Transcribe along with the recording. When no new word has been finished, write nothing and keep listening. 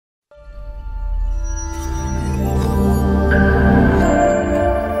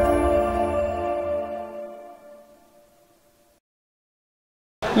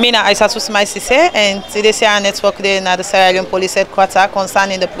Mina Aissatou Sise, and today I network there at the Sierra Leone Police Headquarters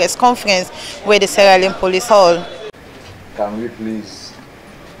concerning the press conference where the Sierra Leone Police Hall. Can we please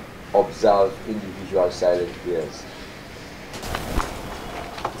observe individual silent prayers?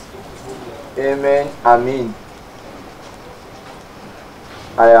 Amen. Amen.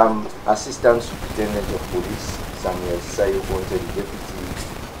 I am Assistant Superintendent of Police, Samuel Sayo, the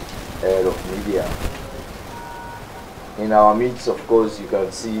Deputy Head of Media. In our midst, of course, you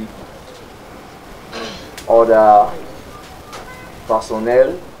can see other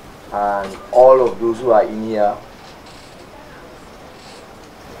personnel and all of those who are in here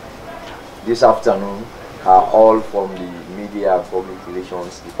this afternoon are all from the Media and Public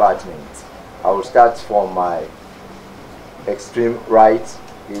Relations Department. I will start from my extreme right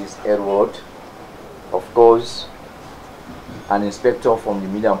is Edward, of course, an inspector from the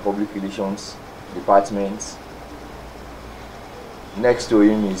Media and Public Relations Department. Next to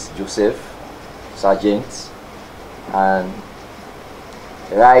him is Joseph, Sergeant, and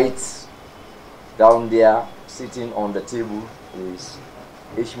right down there, sitting on the table, is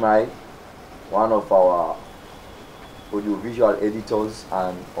Ishmael, one of our audiovisual editors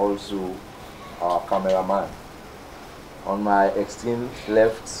and also our cameraman. On my extreme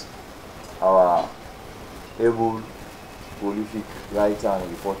left, our able, prolific writer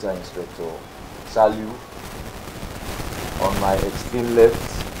and reporter, Inspector Salu. On my extreme left,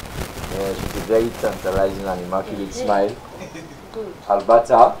 with a very tantalizing and immaculate smile,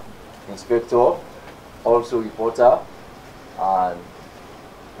 Alberta, Inspector, also reporter, and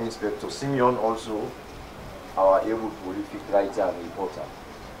Inspector Simeon, also our able, prolific writer and reporter.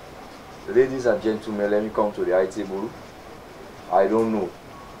 Ladies and gentlemen, let me come to the high table. I don't know,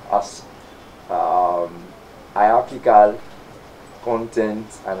 as hierarchical content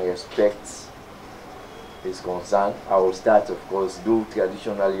and respect is concerned, I will start, of course, though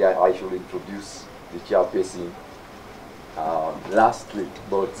traditionally I should introduce the chairperson lastly,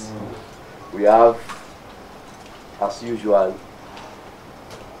 but we have, as usual,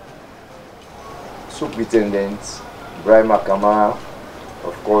 Superintendent Brian Makama.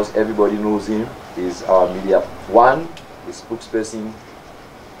 Of course, everybody knows him. Is our media one, the spokesperson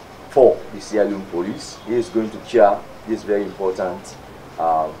for the Sierra Leone Police. He is going to chair this very important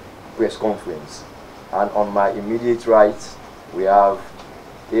press conference. And on my immediate right, we have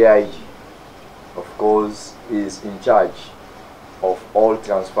AIG. Of course, is in charge of all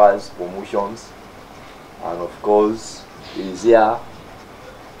transfers, promotions, and of course, is here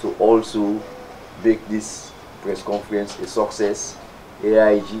to also make this press conference a success.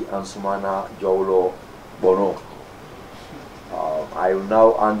 AIG and Sumana Jaulo Bono. I will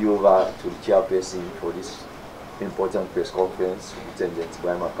now hand you over to the chairperson for this important press conference, Superintendent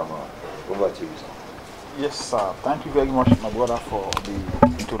Brian Makama. Over to you, sir. Yes, sir. Thank you very much, my brother, for the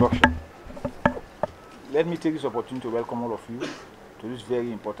introduction. Let me take this opportunity to welcome all of you to this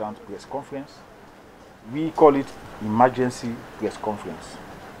very important press conference. We call it emergency press conference.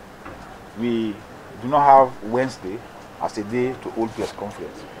 We do not have Wednesday as a day to hold press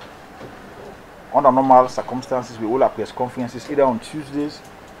conference. Under normal circumstances, we hold our press conferences either on Tuesdays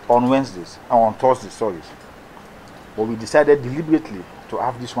or on Wednesdays, or on Thursdays, sorry. But we decided deliberately to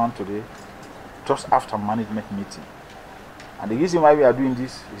have this one today, just after management meeting. And the reason why we are doing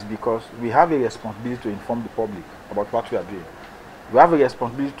this is because we have a responsibility to inform the public about what we are doing. We have a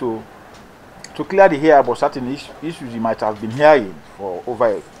responsibility to clear the air about certain issues you might have been hearing for over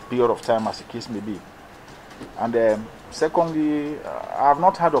a period of time, as the case may be. And secondly, I have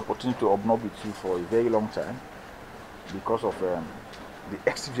not had the opportunity to obnob with you for a very long time because of the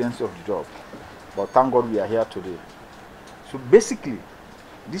exigency of the job. But thank God we are here today. So basically,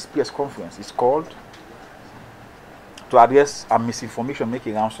 this press conference is called to address a misinformation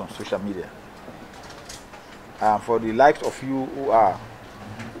making rounds on social media. For the likes of you who are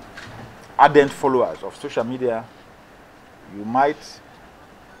ardent followers of social media, you might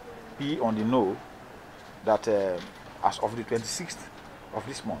be on the know that as of the 26th of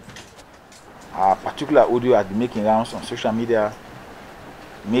this month, a particular audio has been making rounds on social media,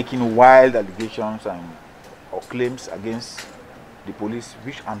 making wild allegations or claims against the police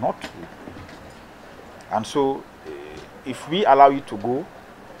which are not true. And so if we allow it to go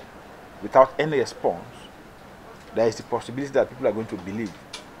without any response, there is the possibility that people are going to believe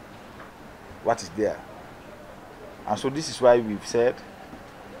what is there. And so this is why we've said,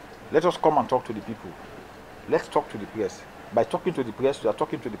 let us come and talk to the people. Let's talk to the press. By talking to the press, we are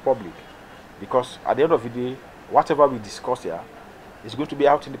talking to the public. Because at the end of the day, whatever we discuss here is going to be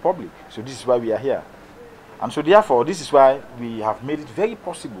out in the public. So this is why we are here. And so therefore, this is why we have made it very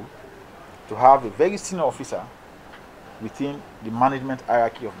possible to have a very senior officer within the management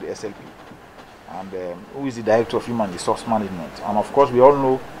hierarchy of the SLP, and who is the Director of Human Resource Management. And of course, we all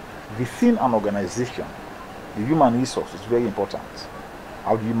know within an organization, the human resource is very important.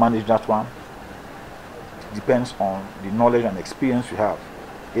 How do you manage that one? It depends on the knowledge and experience you have,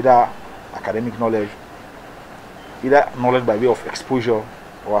 either academic knowledge, either knowledge by way of exposure,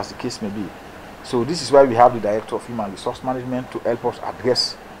 or as the case may be. So this is why we have the Director of Human Resource Management to help us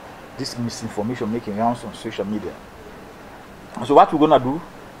address this misinformation making rounds on social media. And so what we're going to do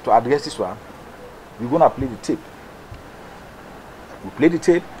to address this one, we're going to play the tape. We play the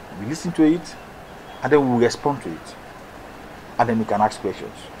tape, we listen to it, and then we will respond to it. And then we can ask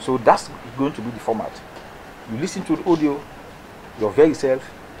questions. So that's going to be the format. You listen to the audio, your very self.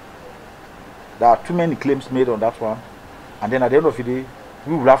 There are too many claims made on that one. And then at the end of the day,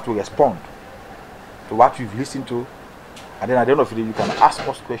 we will have to respond to what you've listened to. And then at the end of the day, you can ask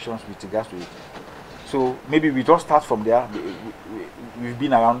us questions with regards to it. So maybe we just start from there. We've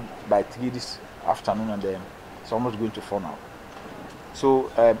been around by 3 this afternoon, and then it's almost going to 4 now. So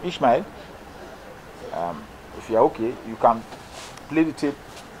Ishmael, if you are okay, you can play the tape,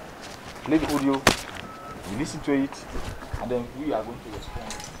 play the audio, you listen to it, and then we are going to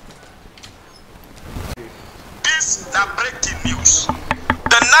respond. This is breaking news.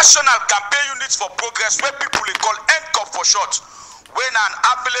 The National Campaign Unit for Progress, where people they call NCOP for short, when an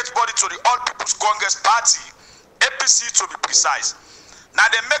affiliate body to the All People's Congress Party, APC to be precise. Now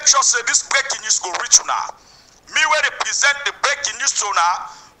they make sure say this breaking news go reach you now. Me where they present the breaking news to now,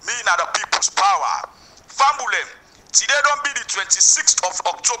 me now the people's power. Fambulem, today don't be the 26th of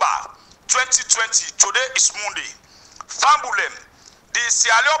October 2020. Today is Monday. Fambulem, the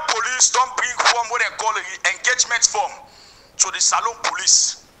Sierra Leone police don't bring form what they call engagement form to the Salon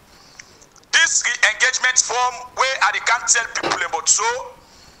police. This engagement form where I can't tell people about so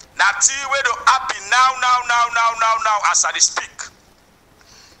now where the happy now as I speak.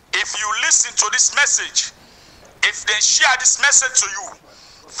 If you listen to this message, if they share this message to you,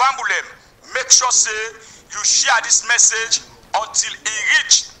 Fambulem, make sure say you share this message until it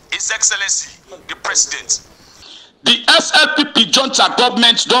reach His Excellency the President. The SLPP junta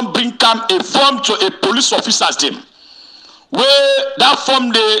government don't bring come a form to a police officers them. Where that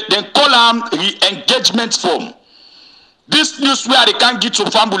form they call them re-engagement form. This news where they can't get to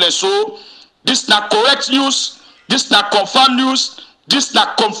Fambulem, so this not correct news, this not confirmed news, this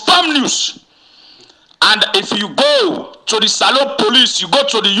not confirmed news. And if you go to the Salon police, you go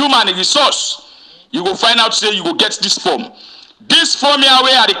to the human resource, you will find out say you will get this form. This form here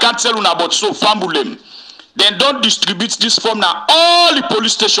where they can't tell you about so Fambulem. Then don't distribute this form now. All the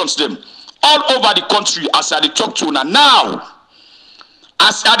police stations them, all over the country as I talk to you now.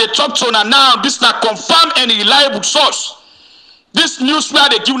 As I talk to you now, this not confirm any reliable source. This news where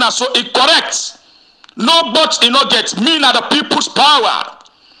they give now so incorrect. No but it not get me now the people's power.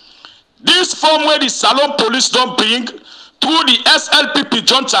 This form where the Salon police don't bring through the SLPP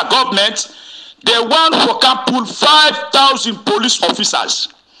junta government, they want for can pull 5,000 police officers.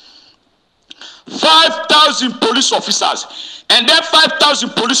 5,000 police officers. And then 5,000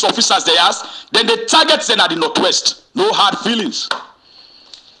 police officers they ask, then they target them at the Northwest. No hard feelings.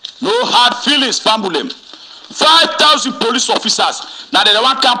 No hard feelings, Fambulem. 5,000 police officers. Now they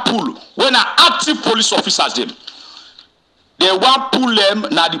want can pull when are active police officers them. They want pull them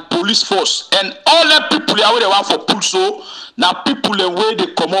now the police force. And all the people where they want for pull so now people where they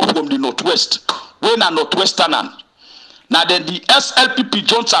come up from the Northwest. When are Northwestern. Now then the SLPP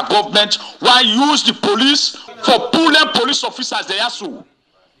junta government why use the police for pulling police officers they are so.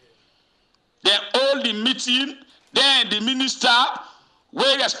 Then all the meeting, then the minister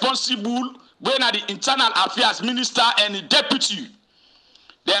were responsible, when are the internal affairs minister and the deputy.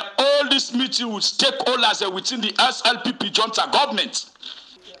 Then all this meeting with stakeholders within the SLPP junta government.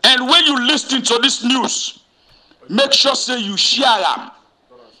 And when you listen to this news, make sure say you share them.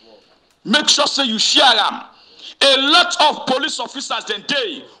 Make sure say you share them. A lot of police officers then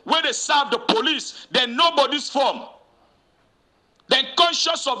day, when they serve the police, then nobody's form. Then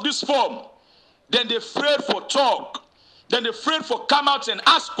conscious of this form, then they afraid for talk. Then they afraid for come out and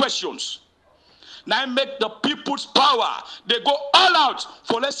ask questions. Now make the people's power. They go all out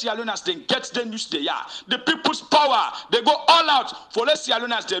for let's see alone as they get the news they are. The people's power. They go all out for let's see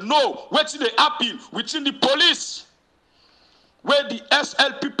alone as they know what's they happen within the police. Where the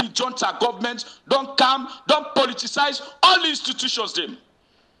SLPP junta government don't come, don't politicize all the institutions them.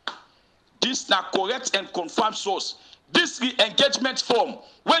 This now correct and confirmed source. This re-engagement form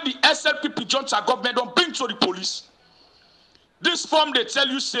where the SLPP junta government don't bring to the police. This form they tell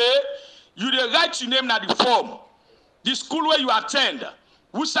you say, you dey write your name na the form. The school where you attend,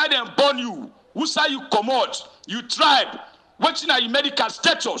 who side them born you, Who say you commot? You tribe. What's in your medical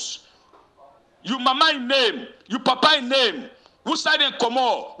status? You mama in name. You papa in name. Who say they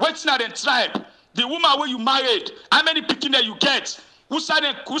commot? What's in your tribe? The woman where you married. How many picking that you get? Who say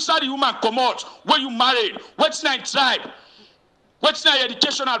the woman commot? Where you married? What's in your tribe? What's in your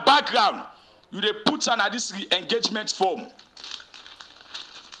educational background? You they put on this re-engagement form.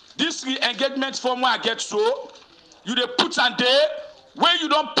 This re-engagement form where I get so, you they put on there. Where you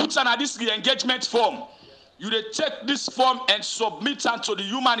don't put on this re-engagement form, you they take this form and submit it to the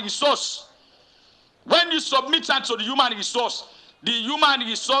human resource. When you submit it to the human resource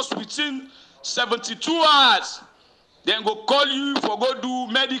within 72 hours, then go call you for go do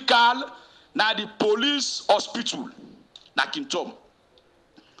medical na the police hospital na Kintom.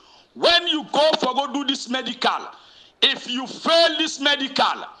 When you go for go do this medical, if you fail this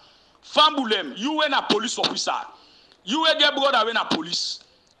medical, fambulem, you when a police officer. You will get brother when a police.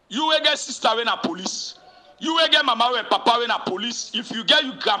 You will get sister when a police. You will get mama when papa when a police. If you get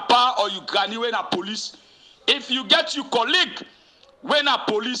your grandpa or your granny when a police. If you get your colleague when a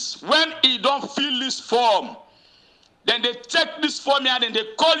police, when he don't fill this form, then they take this form here and they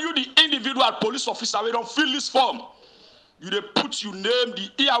call you the individual police officer when don't fill this form. You they put your name, the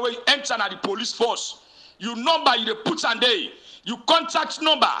year where you enter na the police force. Your number you they put on there. You contact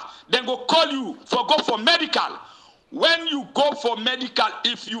number, then go call you for go for medical. When you go for medical,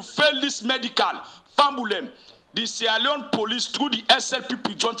 if you fail this medical, fambulem, the Sierra Leone police through the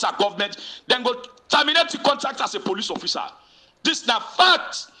SLPP joint government, then go terminate the contract as a police officer. This na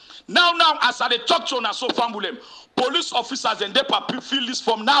fact. Now, as I talk to you, so fambulem, police officers and they fill this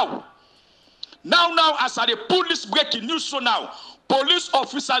form now. Now, as I pull this breaking news so now, police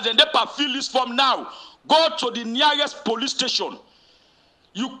officers and they fill this form now. Go to the nearest police station.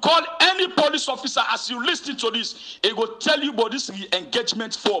 You call any police officer as you listen to this, it will tell you about this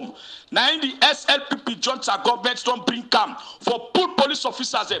engagement form. Now in the SLPP joint government don't bring come for pull police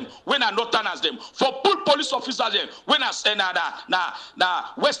officers them when are northerners them, for pull police officers them when are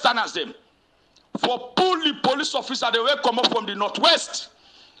westerners them, for pull the police officer they will come up from the northwest.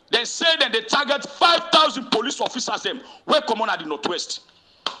 They say that they target 5,000 police officers them will come on at the northwest.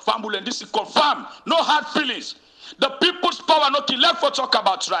 Family, and this is confirmed. No hard feelings. The people's power not left for talk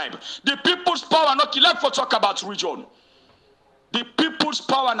about tribe. The people's power not left for talk about region. The people's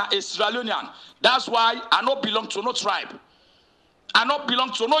power na Israelian. That's why I not belong to no tribe. I not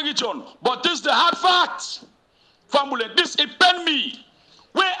belong to no region. But this is the hard fact. Family, this it pain me.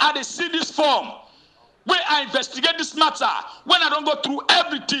 Where I they see this form, where I investigate this matter, when I don't go through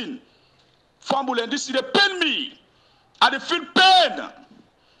everything. Family, this is the pain me. I feel pain.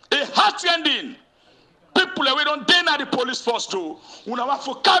 A heart ending. People we don't deny the police force too. We don't want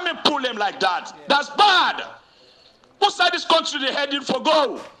to come and pull them like that. That's bad. Who said this country they heading for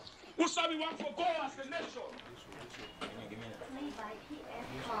goal? Who said we want for goal as a nation?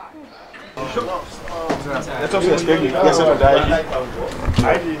 Let us respect the person of the ID.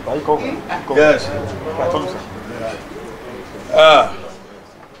 Yes.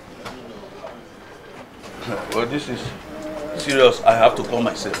 Well, this is serious. I have to call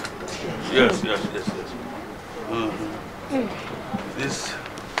myself. Yes. This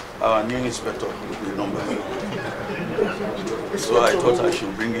our new inspector with the number. So I thought I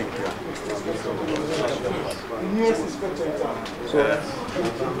should bring him here. New inspector. So,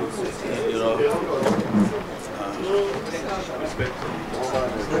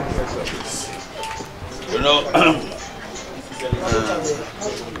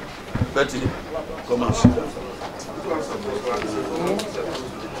 Betty, come and sit down.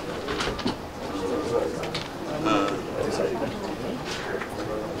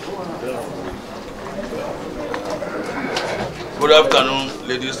 Good afternoon,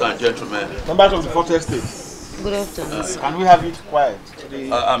 ladies and gentlemen. Members of the Fourth Estate. Good afternoon. Can we have it quiet?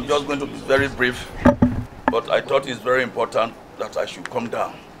 I'm just going to be very brief, but I thought it's very important that I should come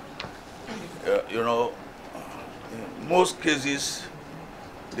down. In most cases,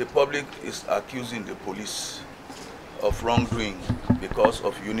 the public is accusing the police of wrongdoing because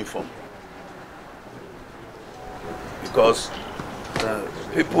of uniform. Because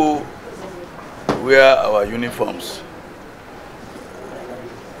people wear our uniforms.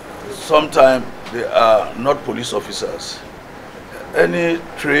 Sometimes they are not police officers. Any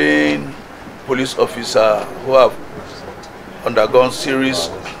trained police officer who have undergone series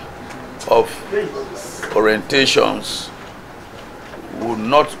of orientations would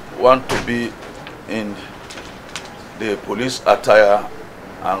not want to be in the police attire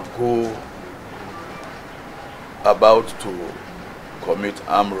and go about to commit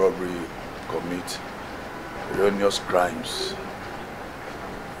armed robbery, commit erroneous crimes.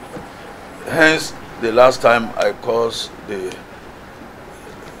 Hence, the last time I caused the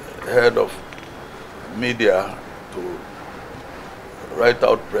head of media to write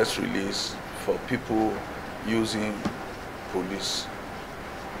out press release for people using police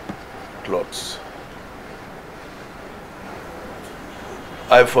clothes.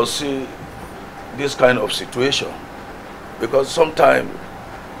 I foresee this kind of situation because sometimes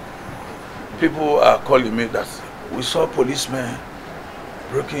people are calling me that we saw policemen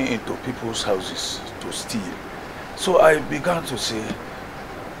breaking into people's houses to steal. So I began to say,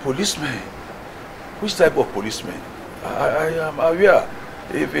 policemen, which type of policemen? I am aware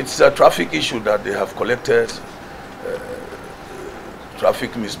if it's a traffic issue that they have collected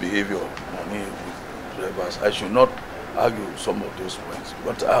traffic misbehavior money with drivers, I should not argue some of those points.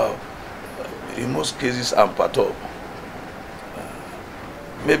 But in most cases, I'm part of.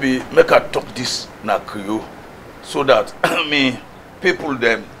 Maybe make a talk this na Creole so that people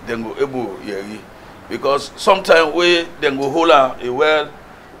then go able hear, because sometimes we then go hold a well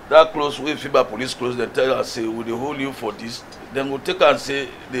that close with FIBA police close, they tell us say we hold you for this, then go take and say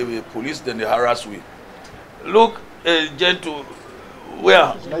the police then they harass we. Look, gentle,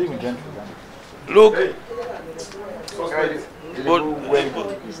 where? It's not even gentle. Look,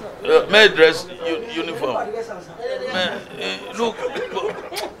 may dress uniform. Look,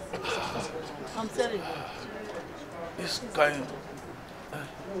 I'm telling you. this kind.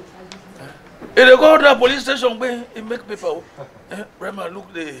 If they go to the police station, it make people. Rema, look,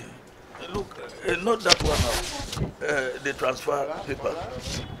 not that one now. They transfer paper.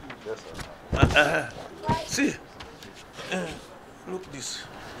 See, look this.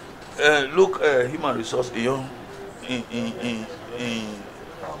 Look, human resource in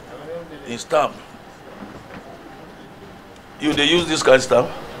stamp. They use this kind of stamp?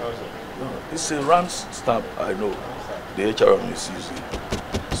 No, it's a rand stamp, I know. The HRM is using.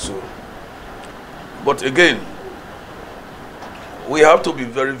 So, but again, we have to be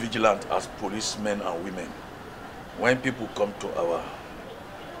very vigilant as policemen and women when people come to our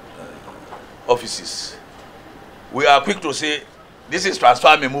offices. We are quick to say, this is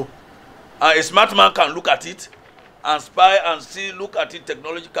transfer memo. And a smart man can look at it and spy and see, look at it,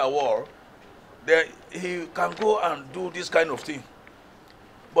 technological war. Then he can go and do this kind of thing.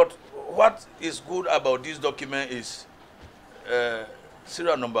 But what is good about this document is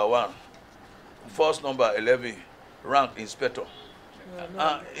serial number 1, first number 11, rank inspector.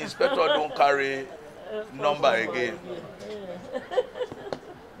 Inspector don't carry number again.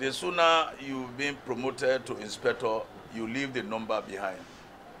 The sooner you've been promoted to inspector, you leave the number behind.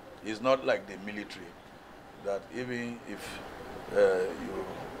 It's not like the military, that even if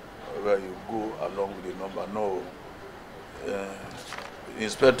you go along with the number, no.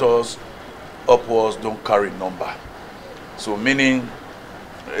 Inspectors upwards don't carry number. So meaning,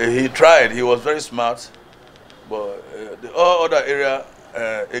 he tried, he was very smart, but the all other area,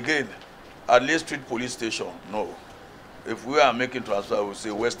 again, at least street police station, no. If we are making transfer, we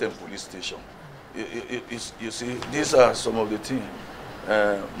say Western Police Station. You see, these are some of the things.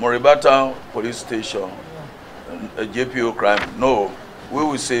 Moribata Police Station, JPO crime, no. We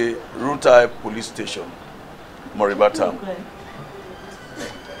will say Rutai Police Station, Moribata.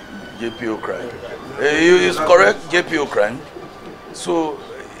 JPO crime. It's correct, JPO crime. So,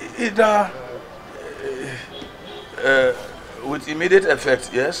 either with immediate effect,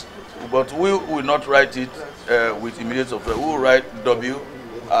 yes, but we will not write it with immediate effect. We will write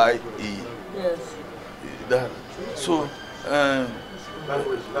WIE. Yes. So,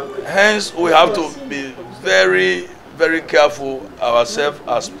 hence, we have to be very, very careful ourselves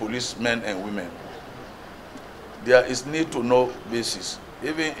as policemen and women. There is need to know basis.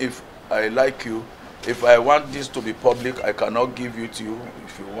 Even if I like you, if I want this to be public, I cannot give it to you.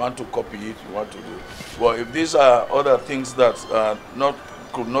 If you want to copy it, you want to do it. But if these are other things that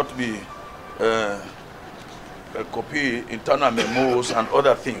could not be copy, internal memos and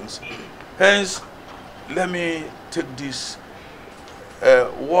other things, hence, let me take this.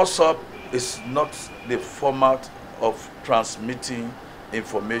 WhatsApp is not the format of transmitting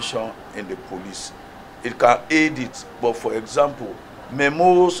information in the police. It can aid it, but for example,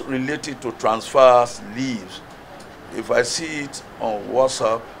 memos related to transfers, leaves. If I see it on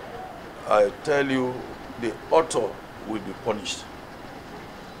WhatsApp, I tell you the author will be punished.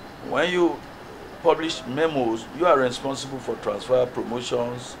 When you publish memos, you are responsible for transfer,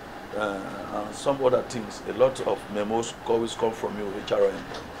 promotions, and some other things. A lot of memos always come from you, HRM.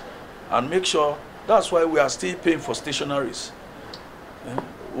 And make sure, that's why we are still paying for stationaries.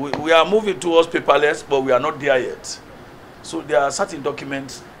 We are moving towards paperless, but we are not there yet. So there are certain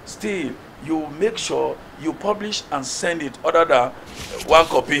documents still you make sure you publish and send it other than one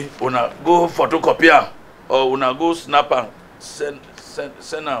copy, una go photocopy or una go snap and send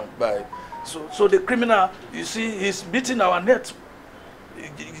them by. So the criminal, you see, he's beating our net.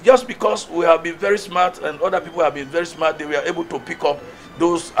 Just because we have been very smart and other people have been very smart, they were able to pick up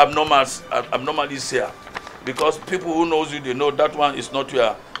those abnormalities here. Because people who knows you, they know that one is not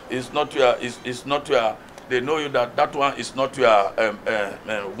your, they know you that one is not your,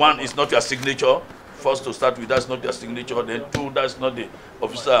 one is not your signature. First to start with, that's not your signature. Then two, that's not the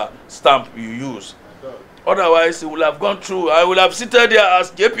officer stamp you use. Otherwise, he will have gone through. I will have seated there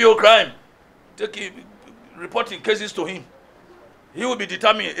as JPO crime, reporting cases to him. He will be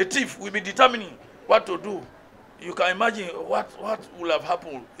determining, a thief will be determining what to do. You can imagine what will have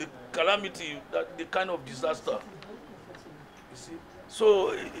happened, a calamity, the kind of disaster. You see?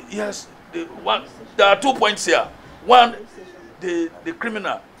 So, yes, there are 2 points here. One, the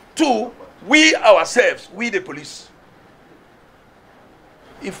criminal. Two, we ourselves, we the police.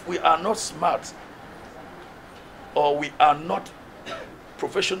 If we are not smart or we are not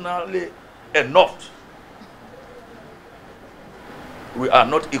professionally enough, we are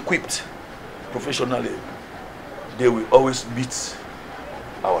not equipped professionally, they will always beat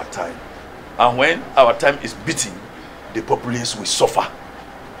our time. And when our time is beaten, the populace will suffer.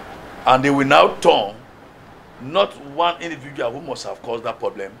 And they will now turn not one individual who must have caused that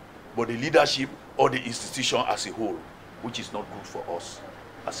problem, but the leadership or the institution as a whole, which is not good for us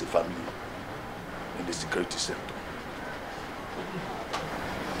as a family in the security sector.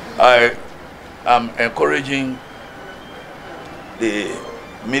 I am encouraging the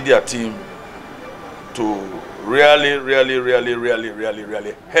media team to really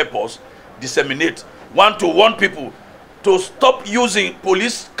help us disseminate, to warn people to stop using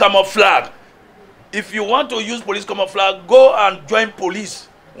police camouflage. If you want to use police camouflage, go and join police.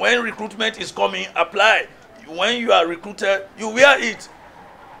 When recruitment is coming, apply. When you are recruited, you wear it.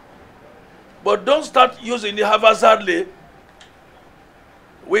 But don't start using it haphazardly.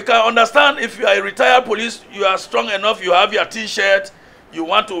 We can understand if you are a retired police, you are strong enough, you have your T-shirt, you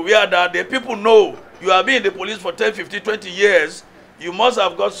want to wear that. The people know you have been in the police for 10, 15, 20 years. You must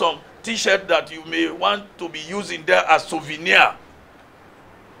have got some T-shirt that you may want to be using there as souvenir.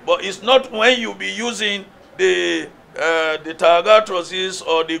 But it's not when you be using the tiger trousers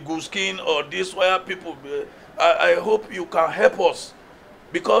or the goose skin or this where people. I hope you can help us,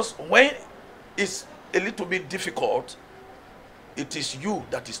 because when it's a little bit difficult, it is you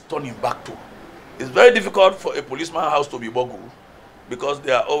that is turning back to. It's very difficult for a policeman's house to be boggled, because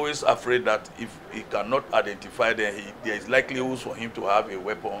they are always afraid that if he cannot identify them, there is likelihood for him to have a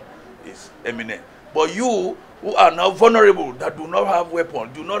weapon is imminent. But you who are now vulnerable, that do not have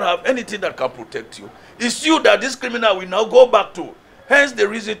weapon, do not have anything that can protect you, it's you that this criminal will now go back to. Hence the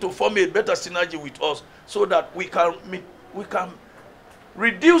reason to form a better synergy with us, so that we can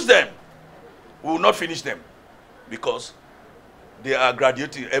reduce them. We will not finish them, because they are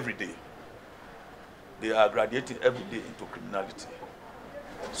graduating every day. They are graduating every day into criminality.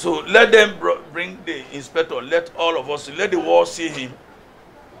 So let them bring the inspector, let all of us, let the world see him,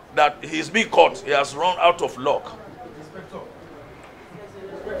 that he's been caught, he has run out of luck.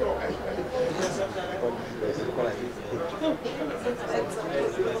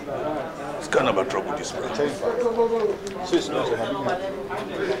 It's kind of a trouble, this man.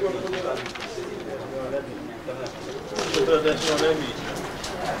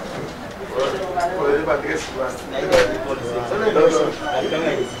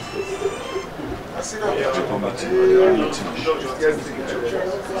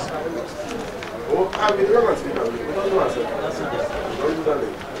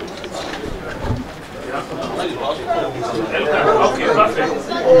 Okay, perfect.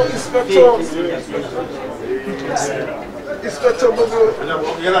 Oh, Inspector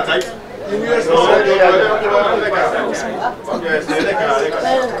Bobo. You're not tight? Yes,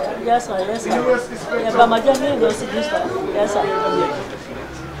 sir. Yes, sir. Yeah, but my journey goes to this one. Yes, sir.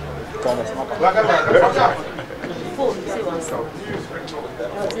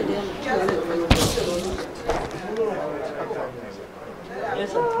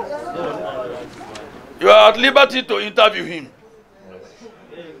 Yes, sir. You are at liberty to interview him.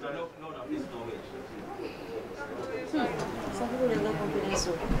 Some people are not confident,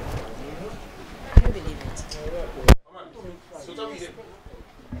 so I can't believe it. So tell me,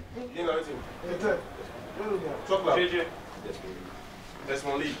 you know anything? Talk loud. That's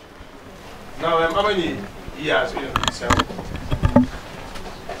my lead. Now, how many years have you been this year?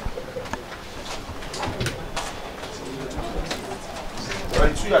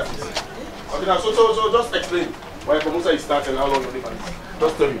 Right, 2 years. Okay, now, so just explain why Komusa is starting, how long you live on this?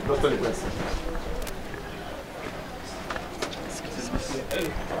 Just tell me. Just tell the press.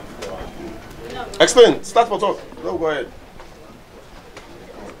 Explain. Start for talk. No, go ahead.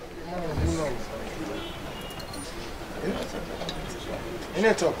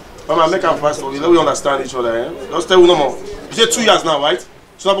 Mama, make them fast for you. Let we understand each other. Eh? Just tell me no more. You say 2 years now, right?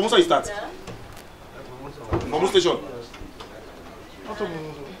 So from you start? From station.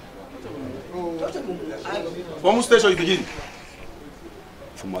 From which station you begin?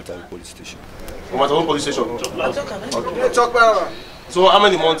 From Matterhorn police station. From Matterhorn police station. Okay. So how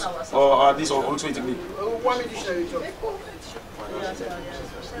many months or are these or which way to be?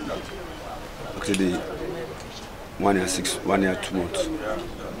 Actually, 1 year 6, 1 year 2 months.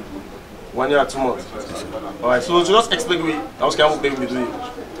 1 year 2 months. Yes, alright, so just explain me how can we be doing?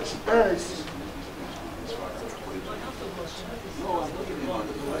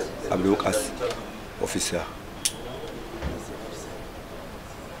 I'm the work as officer.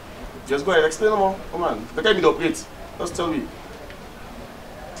 Just go ahead, explain more. Come on, they can't be the operate. Just tell me.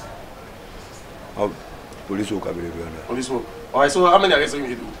 How police work available? Police work. Alright, so how many arrests are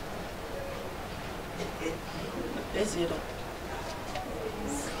you do?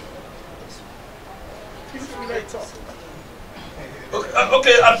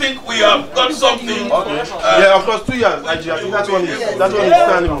 Okay, I think we have got something. Okay. Yeah, of course, 2 years. I think that one is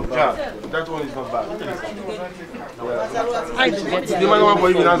standing. Yeah, that one is not bad. Yeah. The man want to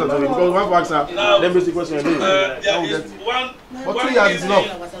even answer to me because one for answer, then basic question. There is one. For 2 years is enough.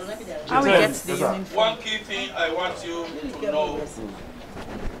 How we get the uniform? One key thing I want you to know.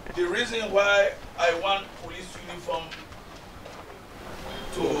 The reason why I want police uniform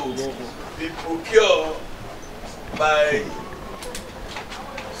to be procured by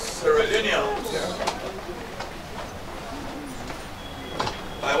Sierra Leoneans.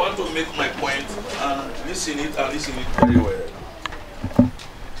 I want to make my point and listen it very well.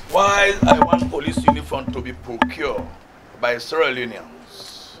 Why I want police uniform to be procured by Sierra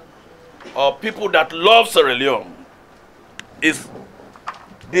Leoneans or people that love Sierra Leone is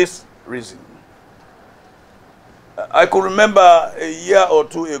this reason. I could remember a year or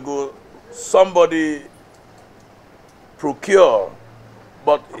two ago, somebody procured,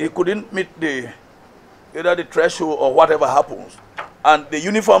 but he couldn't meet either the threshold or whatever happens. And the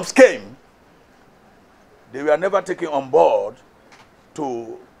uniforms came. They were never taken on board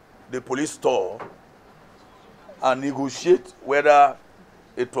to the police store and negotiate whether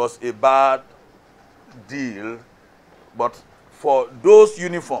it was a bad deal, but for those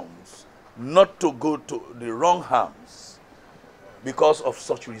uniforms not to go to the wrong hands because of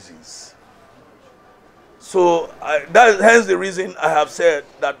such reasons. So hence the reason I have said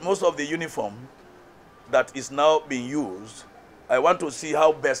that most of the uniform that is now being used, I want to see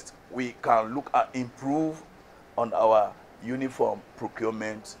how best we can look at improve on our uniform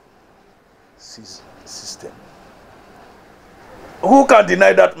procurement system. Who can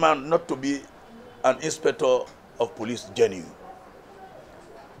deny that man not to be an inspector of police genuine?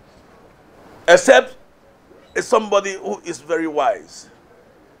 Except somebody who is very wise.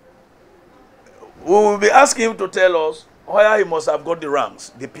 We will be asking him to tell us where he must have got the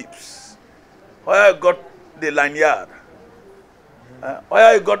ranks, the pips, where he got the lanyard,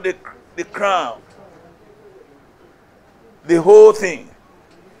 where he got the crown, the whole thing.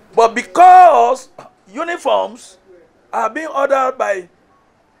 But because uniforms are being ordered by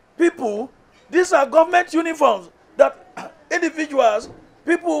people, these are government uniforms that individuals,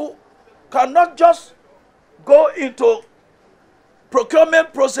 people cannot just go into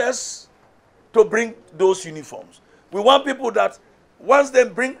procurement process to bring those uniforms. We want people that once they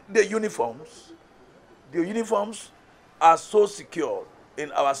bring the uniforms are so secure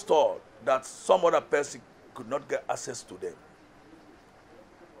in our store that some other person could not get access to them.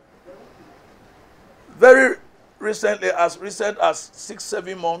 Very recently, as recent as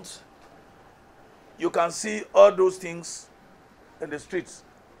 6-7 months, you can see all those things in the streets.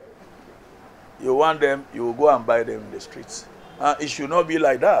 You want them, you will go and buy them in the streets. It should not be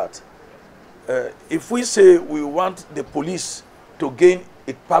like that. If we say we want the police to gain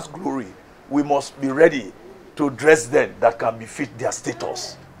a past glory, we must be ready to dress them that can befit their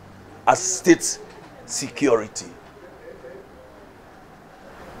status as state security.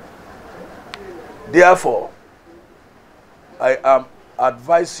 Therefore, I am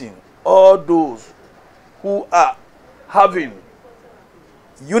advising all those who are having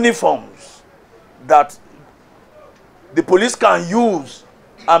uniforms that the police can use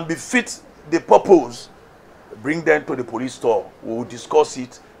and befit the purpose, bring them to the police store. We will discuss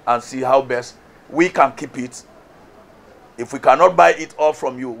it and see how best we can keep it. If we cannot buy it all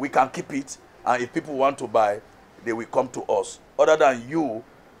from you, we can keep it. And if people want to buy, they will come to us. other than you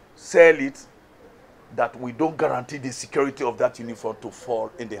sell it, that we don't guarantee the security of that uniform to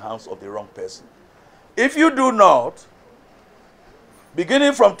fall in the hands of the wrong person. If you do not,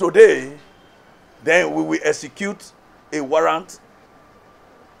 beginning from today, then we will execute a warrant,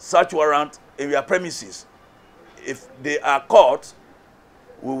 search warrant in your premises. If they are caught,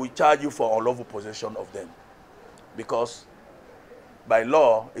 we will charge you for unlawful possession of them. Because by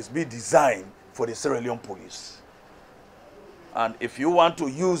law, it's been designed for the Sierra Leone police. And if you want to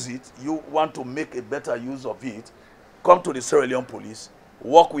use it, you want to make a better use of it, come to the Sierra Leone police,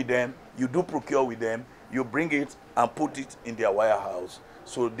 work with them, you do procure with them, you bring it and put it in their warehouse,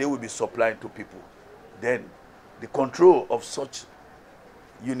 so they will be supplying to people. Then the control of such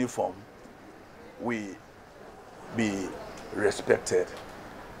uniform will be respected.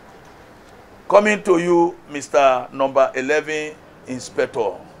 Coming to you, Mr. Number 11,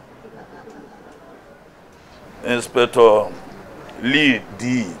 Inspector. Inspector Lee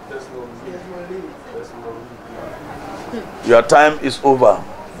D. Your time is over.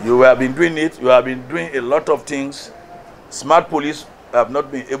 You have been doing it. You have been doing a lot of things. Smart police have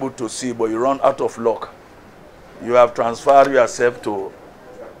not been able to see, but you run out of luck. You have transferred yourself to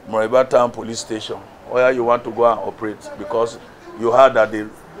Moriba Town Police Station, where you want to go and operate, because you heard that the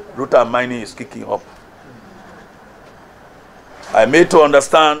router mining is kicking up. I made to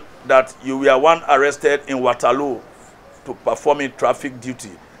understand that you were one arrested in Waterloo to performing traffic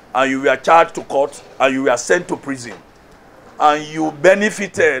duty, and you were charged to court, and you were sent to prison, and you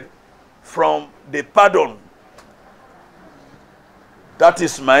benefited from the pardon. That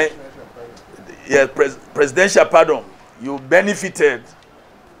is my presidential pardon. You benefited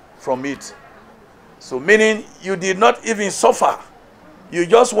from it. So meaning you did not even suffer. You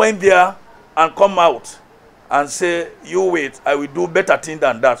just went there and come out and say, you wait, I will do better thing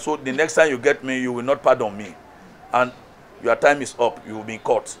than that. So the next time you get me, you will not pardon me. And your time is up. You will be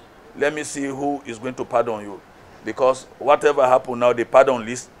caught. Let me see who is going to pardon you. Because whatever happened now, the pardon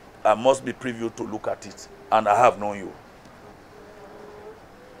list, I must be privy to look at it. And I have known you.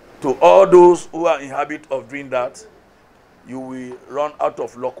 To all those who are in habit of doing that, you will run out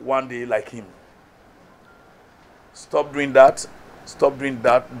of luck one day like him. Stop doing that. Stop doing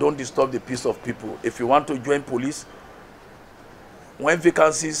that. Don't disturb the peace of people. If you want to join police, when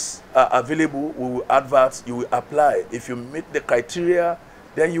vacancies are available, we will advert, you will apply. If you meet the criteria,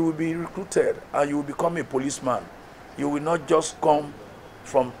 then you will be recruited and you will become a policeman. You will not just come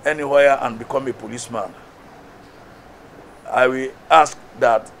from anywhere and become a policeman. I will ask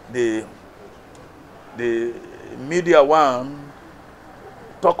that the media one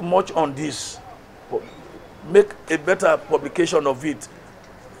talk much on this. Make a better publication of it.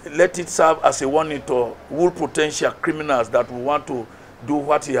 Let it serve as a warning to all potential criminals that will want to do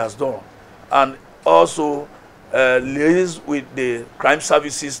what he has done. And also liaise with the Crime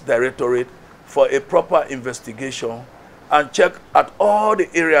Services Directorate for a proper investigation and check at all the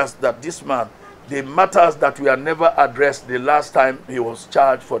areas that this man, the matters that we have never addressed the last time he was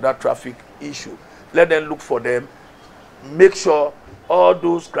charged for that traffic issue. Let them look for them. Make sure all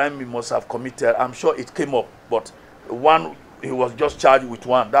those crimes he must have committed, I'm sure it came up, but one, he was just charged with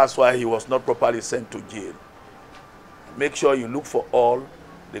one. That's why he was not properly sent to jail. Make sure you look for all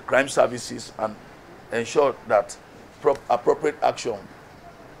the crime services and ensure that appropriate action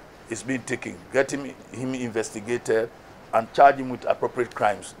is being taken. Get him investigated and charge him with appropriate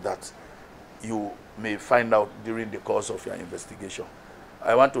crimes that you may find out during the course of your investigation.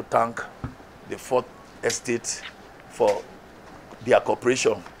 I want to thank the Fourth Estate for their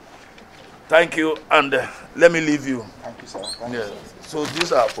cooperation. Thank you, and let me leave you. Thank you, sir. Thank Yeah. you, sir. So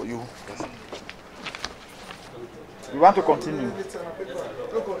these are for you. We want to continue.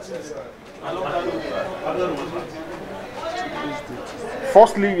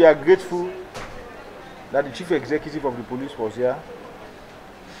 Firstly, we are grateful that the Chief Executive of the Police was here,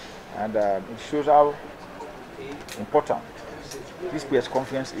 and it shows how important this press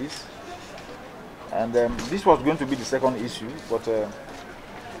conference is. And this was going to be the second issue, but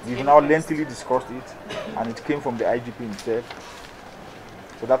we've now lengthily discussed it, and it came from the IGP himself.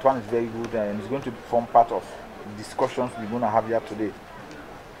 So that one is very good, and it's going to form part of the discussions we're going to have here today.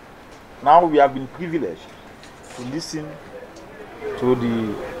 Now we have been privileged to listen to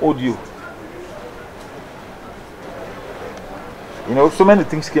the audio. You know, so many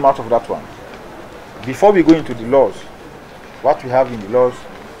things came out of that one. Before we go into the laws, what we have in the laws,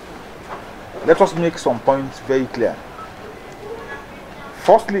 let us make some points very clear.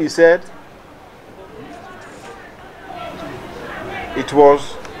 Firstly, he said it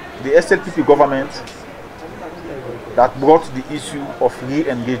was the SLPP government that brought the issue of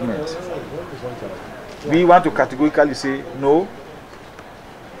re-engagement. We want to categorically say no.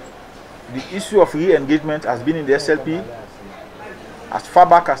 The issue of re-engagement has been in the SLP as far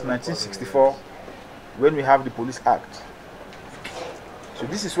back as 1964 when we have the Police Act. So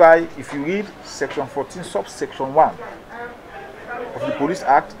this is why if you read section 14 subsection 1 of the Police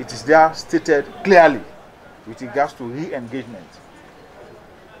Act, it is there stated clearly with regards to re-engagement.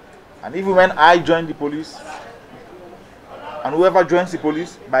 And even when I joined the police, and whoever joins the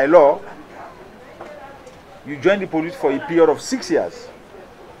police by law, you join the police for a period of 6 years.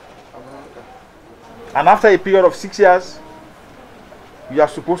 And after a period of 6 years, you are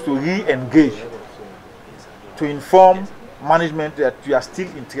supposed to re-engage to inform management that you are still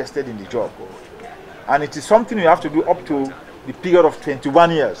interested in the job. And it is something you have to do up to the period of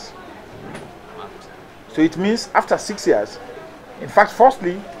 21 years. So it means after 6 years, in fact,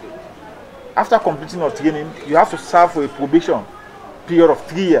 firstly, after completing your training, you have to serve for a probation period of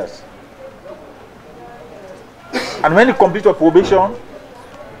 3 years. And when you complete your probation,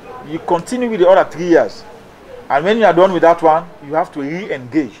 you continue with the other 3 years. And when you are done with that one, you have to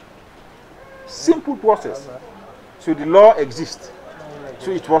re-engage. Simple process. So the law exists.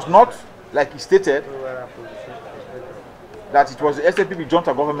 So it was not, like he stated, that it was the SLPP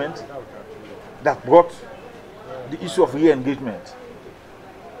junta government that brought the issue of re-engagement.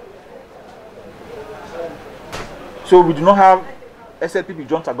 So we do not have SLPP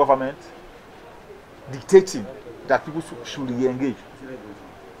junta government dictating that people should re-engage.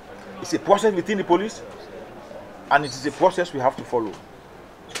 It's a process within the police, and it is a process we have to follow.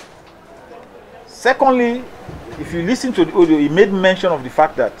 Secondly, if you listen to the audio, he made mention of the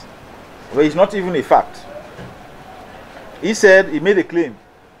fact that, well, it's not even a fact. He said, he made a claim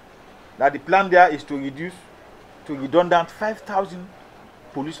that the plan there is to reduce to redundant 5,000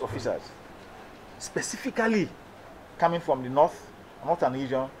 police officers, specifically coming from the northern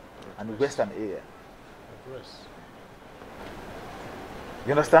region and the western area.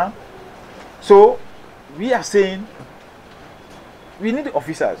 You understand? So we are saying we need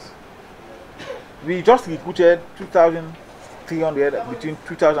officers. We just recruited 2,300, between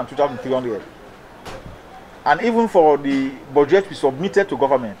 2,000 and 2,300. And even for the budget we submitted to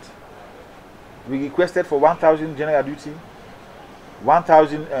government, we requested for 1,000 general duty,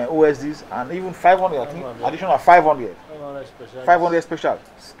 1,000 OSDs, and even 500, I think, additional 500. 500 special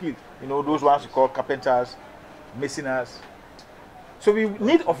skilled. You know, those ones you call carpenters, masoners. So we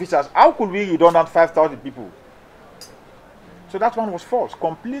need officers. How could we redundant 5,000 people? So that one was false.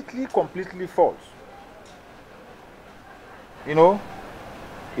 Completely false. You know,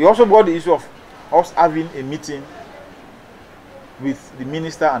 he also brought the issue of us having a meeting with the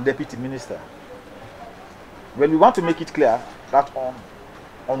minister and deputy minister. Well, we want to make it clear that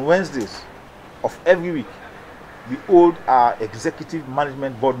on Wednesdays of every week, we hold our executive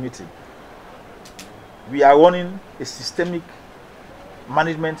management board meeting. We are running a systemic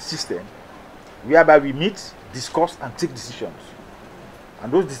management system whereby we meet, discuss, and take decisions.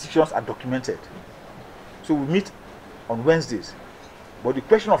 And those decisions are documented. So we meet on Wednesdays. But the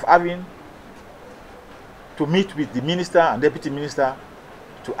question of having to meet with the minister and deputy minister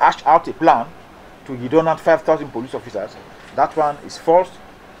to hash out a plan to redundant 5,000 police officers, that one is false,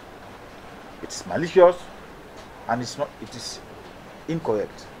 it's malicious, and it is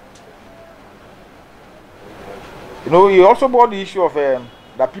incorrect. You know, he also brought the issue of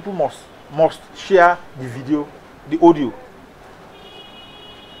that people must share the video, the audio.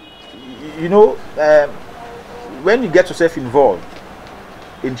 You know, when you get yourself involved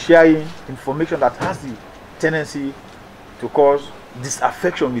in sharing information that has the tendency to cause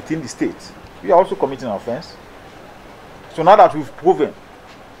disaffection within the state, we are also committing an offense. So now that we've proven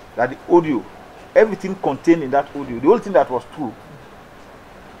that the audio, everything contained in that audio, the only thing that was true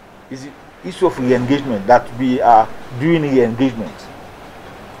is the issue of re-engagement, that we are doing re-engagement.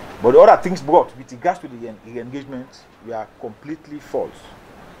 But the other things brought with regards to the re-engagement, we are completely false.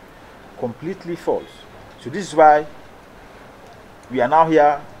 Completely false. So this is why we are now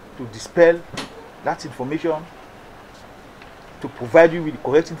here to dispel that information, to provide you with the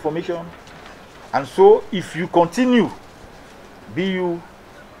correct information. And so if you continue, be you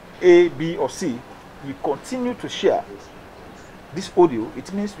A, B, or C, you continue to share this audio,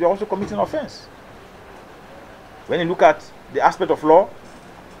 it means we are also committing offense. When you look at the aspect of law,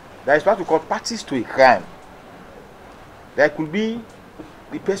 there is what we call parties to a crime. There could be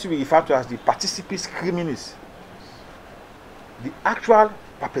the person we refer to as the participis criminis, the actual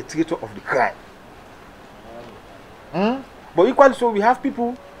perpetrator of the crime. But equally so, we have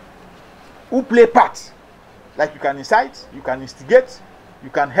people who play parts. Like you can incite, you can instigate, you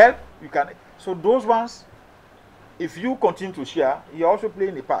can help, you can. So those ones, if you continue to share, you're also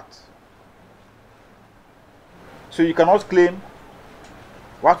playing a part. So you cannot claim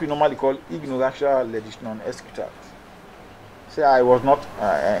what we normally call ignorantia legis non executat. Say I was not,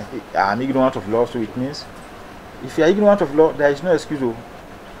 I'm ignorant of law, so it means if you are ignorant of law, there is no excuse.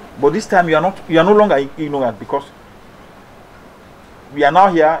 But this time you are no longer ignorant, because we are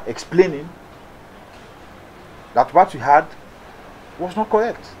now here explaining that what you had was not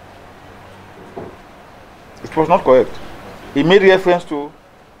correct. It was not correct. He made reference to,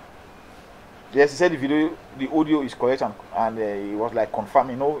 yes, he said the audio is correct, and he was like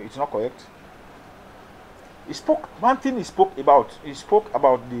confirming, no, it's not correct. He spoke, one thing he spoke about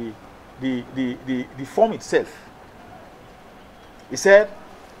the form itself. He said,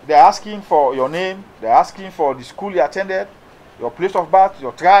 they're asking for your name, they're asking for the school you attended, your place of birth,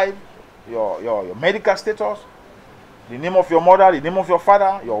 your tribe, your medical status, the name of your mother, the name of your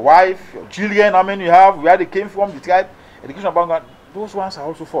father, your wife, your children, how many you have, where they came from, the tribe, educational background. Those ones are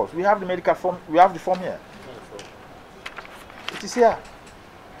also false. We have the medical form, we have the form here. It is here.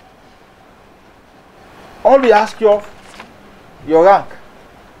 All we ask you of, your rank.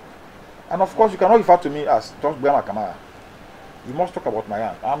 And of course, you cannot refer to me as Dr. Brahma Kamara. You must talk about my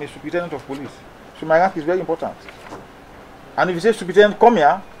rank. I'm a superintendent of police. So my rank is very important. And if you say superintendent, come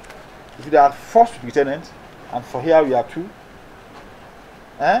here, if there are 4 superintendents, and for here we are 2,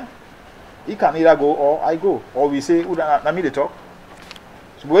 he can either go or I go. Or we say, let me talk.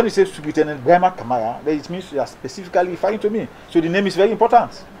 So when you say Superintendent Brahma Kamara, then it means you are specifically referring to me. So the name is very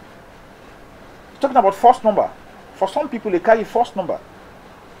important. Talking about first number. For some people, they carry first number.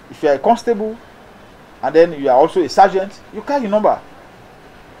 If you are a constable, and then you are also a sergeant, you carry number.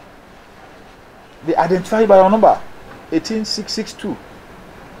 They identify you by your number, 18662.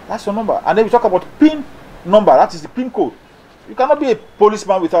 That's your number. And then we talk about PIN number, that is the PIN code. You cannot be a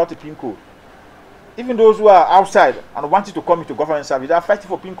policeman without a PIN code. Even those who are outside and wanting to come into government service, they are fighting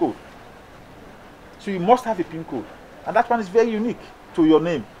for PIN code. So you must have a PIN code. And that one is very unique to your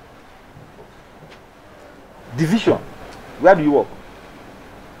name. Division. Where do you work?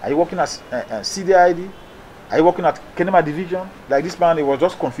 Are you working as CDID? Are you working at Kenema Division? Like this man, he was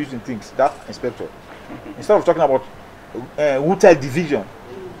just confusing things, that inspector. Instead of talking about Wutai Division,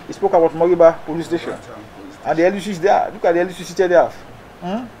 he spoke about Moriba Police Station. And the LUC is there. Look at the LUC seated there.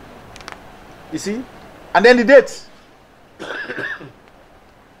 You see? And then the dates.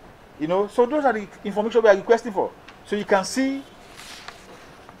 You know, so those are the information we are requesting for. So you can see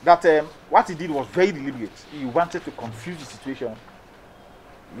that what he did was very deliberate. He wanted to confuse the situation.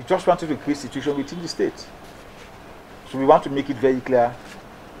 He just wanted to create a situation within the state. So we want to make it very clear.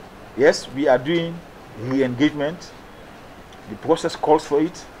 Yes, we are doing re-engagement. The process calls for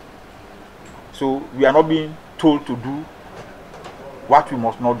it. So we are not being told to do what we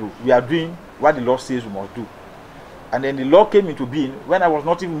must not do. We are doing what the law says we must do. And then the law came into being when I was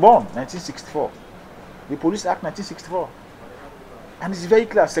not even born, 1964. The Police Act 1964. And it's very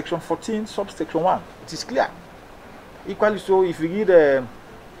clear, section 14, subsection 1. It is clear. Equally so, if you read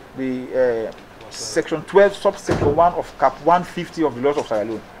the section 12, subsection 1 of cap 150 of the laws of Sierra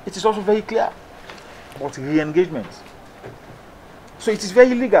Leone, it is also very clear about re-engagement. So it is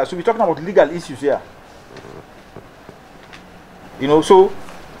very legal. So we're talking about legal issues here. You know, so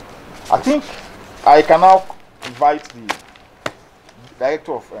I think I can now invite the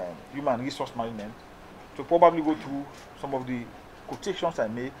Director of Human Resource Management to probably go through some of the quotations I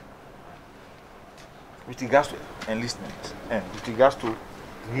made with regards to enlistment and with regards to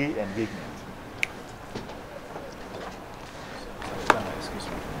re-engagement.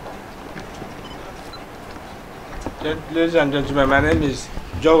 Ladies and gentlemen, my name is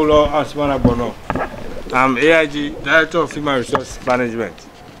Jowlo Asmana Bono. I'm AIG, Director of Human Resource Management.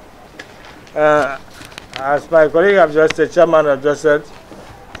 As my colleague have just said, Chairman have just said,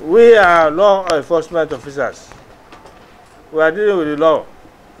 we are law enforcement officers. We are dealing with the law.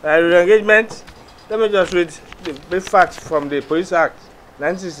 Engagement, let me just read the big facts from the Police Act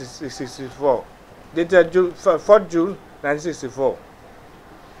 1964, dated 4th June 1964.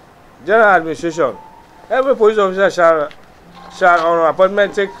 General Administration. Every police officer shall on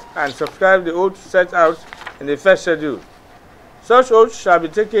appointment take and subscribe the oath set out in the first schedule. Such oaths shall be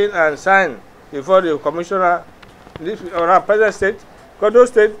taken and signed before the commissioner on our present state. Because those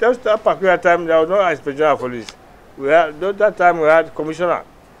states, just that particular time, there was no inspector general of police. We had, that time we had commissioner.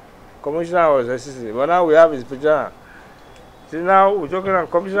 Commissioner was assistant, but now we have inspector general. See, now we're talking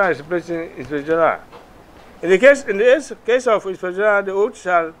about commissioner is replacing inspector general. In the case of inspector general, the oath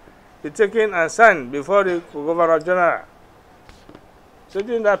shall be taken and signed before the Governor General. So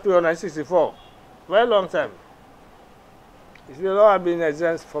during that period, 1964, very long time. The law had been in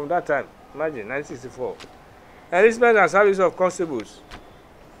existence from that time. Imagine, 1964. Enlistment and service of constables.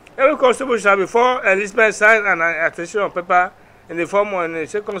 Every constable shall before enlistment sign an attestation on paper in the form on the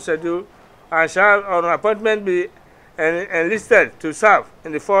second schedule and shall on appointment be enlisted to serve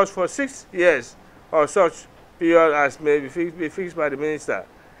in the force for 6 years or such period as may be fixed by the minister,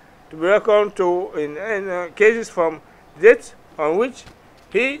 to be reckoned to in cases from date on which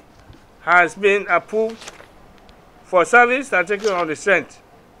he has been approved for service and taken on the strength.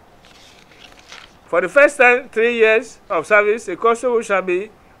 For the first time 3 years of service, a constable shall be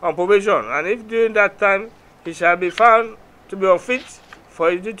on probation, and if during that time he shall be found to be unfit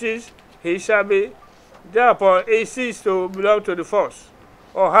for his duties, he shall be thereupon cease to belong to the force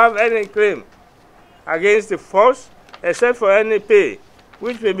or have any claim against the force except for any pay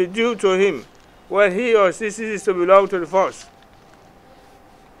which may be due to him when he or she ceases to belong to the force.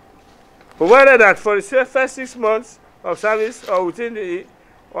 Provided that for the first 6 months of service or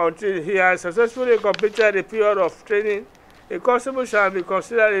until he has successfully completed a period of training, a constable shall be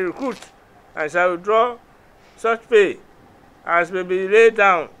considered a recruit and shall withdraw such pay as may be laid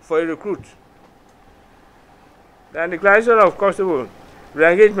down for a recruit. The declaration of constable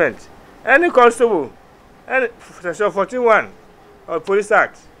re-engagement. Any constable, section 14(1) of Police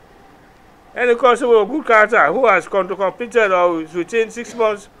Act, any constable of good character who has completed or is within 6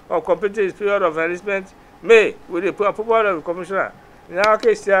 months of completing his period of enlistment may, with the approval of the commissioner, in our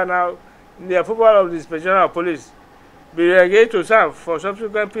case here now, in the approval of the Inspector General of Police, be re-engaged to serve for a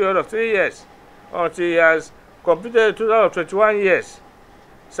subsequent period of 3 years until he has completed a total of 21 years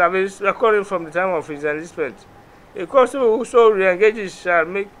service recording from the time of his enlistment. A constable who so re-engages shall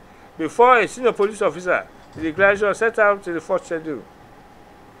make before a senior police officer the declaration set out in the 4th schedule.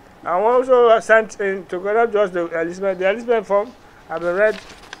 And also sent in together just the enlistment form have been read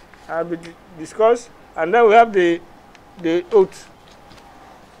and been discussed, and then we have the oath.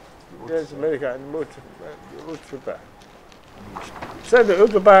 Yes, medical, the oath paper. Send the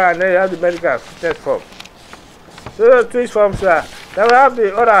oath paper and then you have the medical test form. So those 3 forms are. Then we have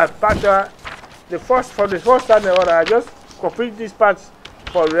the other part. For the first standing order, I just complete these parts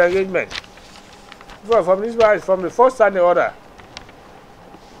for re-engagement. From this one, from the first standing order,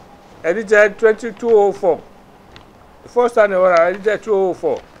 edited 2204. The first standing order, edited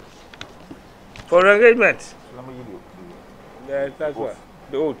 2004. For re-engagement. So let me give you Yes, that's what.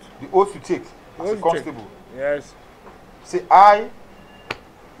 The oath. the oath you take as a constable. Yes. Say, if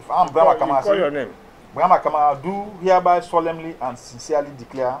I'm Brahma Kama, call your name. Brahma Kama, do hereby solemnly and sincerely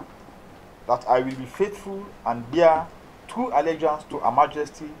declare that I will be faithful and bear true allegiance to Her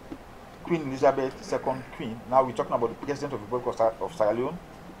Majesty Queen Elizabeth II Queen. Now we're talking about the President of the Republic of Sierra Leone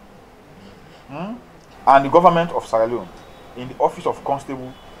and the government of Sierra Leone in the office of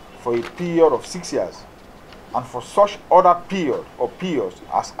constable for a period of 6 years, and for such other period or periods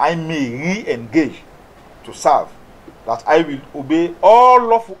as I may re-engage to serve, that I will obey all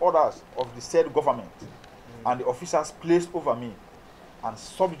lawful orders of the said government and the officers placed over me, and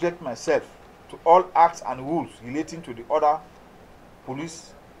subject myself to all acts and rules relating to the other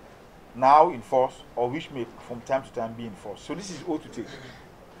police now in force or which may from time to time be in force. So this is all to take.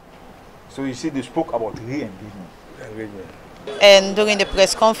 So you see, they spoke about re-engagement. And during the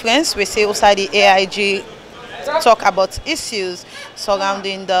press conference, we see also the AIG talk about issues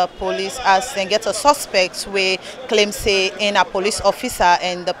surrounding the police as they get a suspect we claim say in a police officer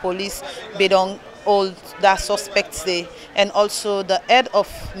and the police they don't hold that suspect day. And also the head of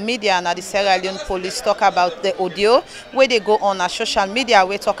media and the Sierra Leone police talk about the audio where they go on a social media.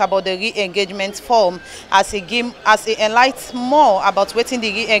 We talk about the re-engagement form as he enlighten more about what in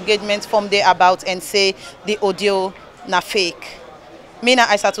the re-engagement form they about and say the audio na fake. Mina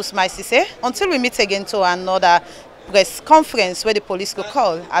Aissatou Smaisi say until we meet again to another press conference where the police could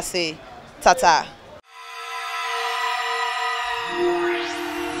call, I say tata.